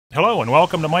Hello and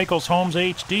welcome to Michael's Homes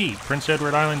HD, Prince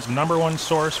Edward Island's #1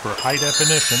 source for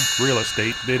high-definition real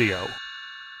estate video.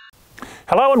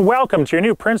 Hello and welcome to your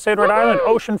new Prince Edward Island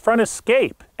Oceanfront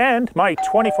Escape and my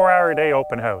 24-hour-a-day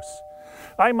open house.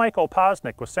 I'm Michael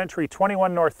Poczynek with Century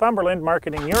 21 Northumberland,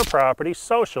 marketing your property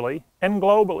socially and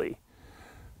globally.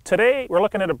 Today we're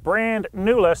looking at a brand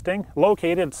new listing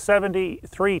located at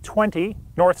 7320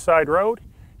 Northside Road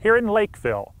here in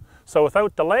Lakeville. So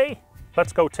without delay,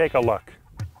 let's go take a look.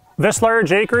 This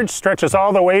large acreage stretches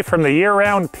all the way from the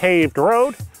year-round paved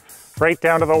road right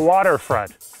down to the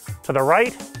waterfront. To the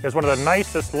right is one of the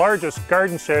nicest, largest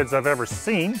garden sheds I've ever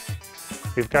seen.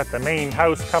 We've got the main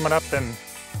house coming up in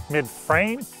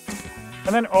mid-frame.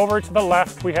 And then over to the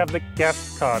left we have the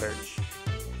guest cottage.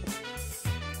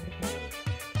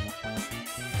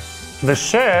 The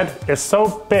shed is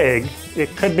so big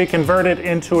it could be converted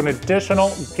into an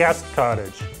additional guest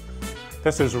cottage.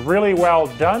 This is really well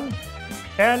done.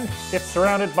 And it's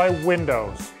surrounded by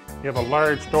windows. You have a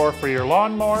large door for your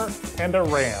lawnmower and a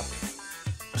ramp.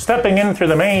 Stepping in through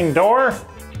the main door,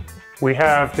 we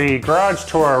have the garage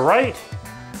to our right,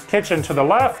 kitchen to the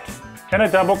left, and a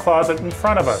double closet in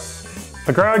front of us.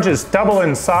 The garage is double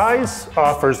in size,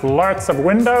 offers lots of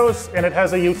windows, and it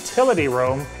has a utility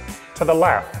room to the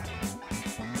left.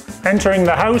 Entering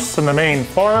the house on the main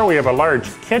floor, we have a large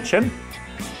kitchen,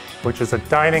 which is a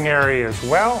dining area as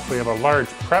well. We have a large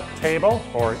prep table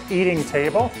or eating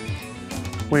table.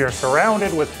 We are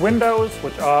surrounded with windows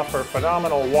which offer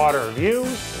phenomenal water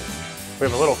views. We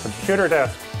have a little computer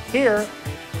desk here,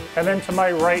 and then to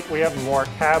my right we have more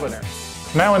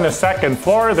cabinets. Now in the second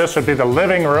floor, this would be the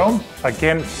living room.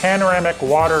 Again, panoramic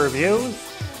water views,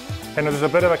 and there's a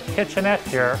bit of a kitchenette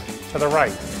here to the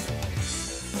right.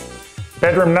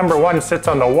 Bedroom number 1 sits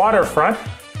on the waterfront,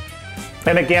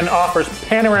 and again offers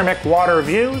panoramic water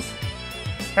views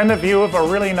and the view of a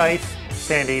really nice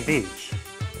sandy beach.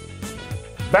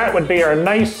 That would be our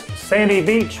nice sandy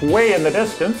beach way in the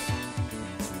distance.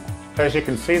 As you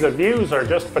can see, the views are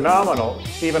just phenomenal,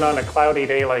 even on a cloudy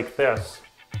day like this.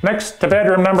 Next to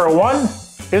bedroom number 1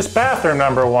 is bathroom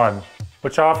number 1,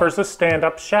 which offers a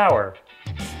stand-up shower.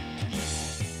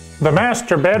 The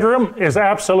master bedroom is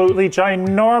absolutely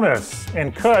ginormous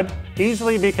and could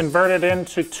easily be converted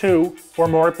into 2 or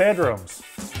more bedrooms.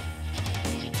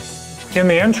 In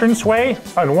the entranceway,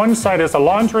 on one side is a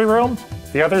laundry room,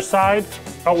 the other side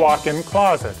a walk-in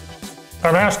closet.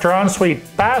 Our master ensuite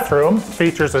bathroom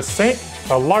features a sink,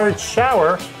 a large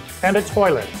shower, and a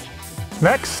toilet.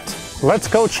 Next, let's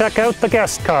go check out the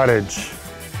guest cottage.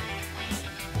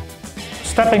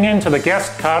 Stepping into the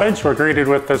guest cottage, we're greeted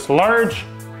with this large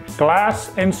glass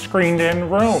and screened-in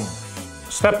room.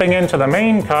 Stepping into the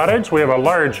main cottage, we have a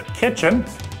large kitchen.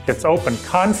 It's open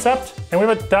concept, and we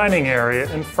have a dining area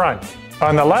in front.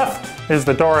 On the left is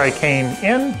the door I came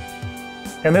in,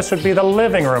 and this would be the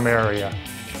living room area.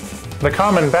 The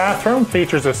common bathroom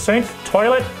features a sink,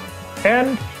 toilet,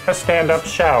 and a stand-up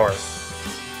shower.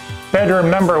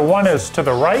 Bedroom number 1 is to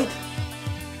the right.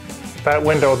 That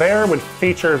window there would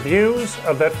feature views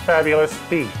of that fabulous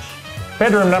beach.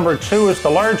 Bedroom number 2 is the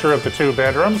larger of the 2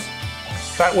 bedrooms.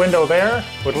 That window there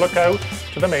would look out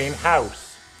to the main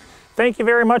house. Thank you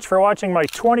very much for watching my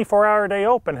 24-hour-a-day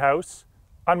open house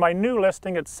on my new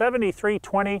listing at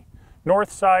 7320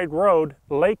 Northside Road,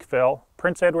 Lakeville,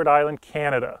 Prince Edward Island,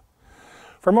 Canada.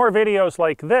 For more videos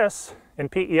like this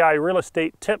and PEI real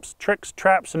estate tips, tricks,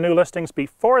 traps, and new listings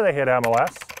before they hit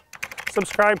MLS,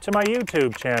 subscribe to my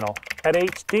YouTube channel at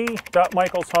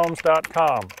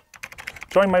hd.michaelshomes.com.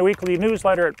 Join my weekly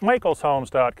newsletter at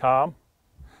michaelshomes.com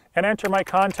and enter my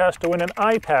contest to win an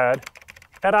iPad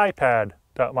at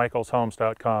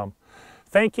ipad.michaelshomes.com.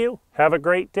 Thank you, have a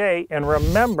great day, and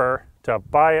remember to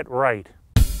buy it right.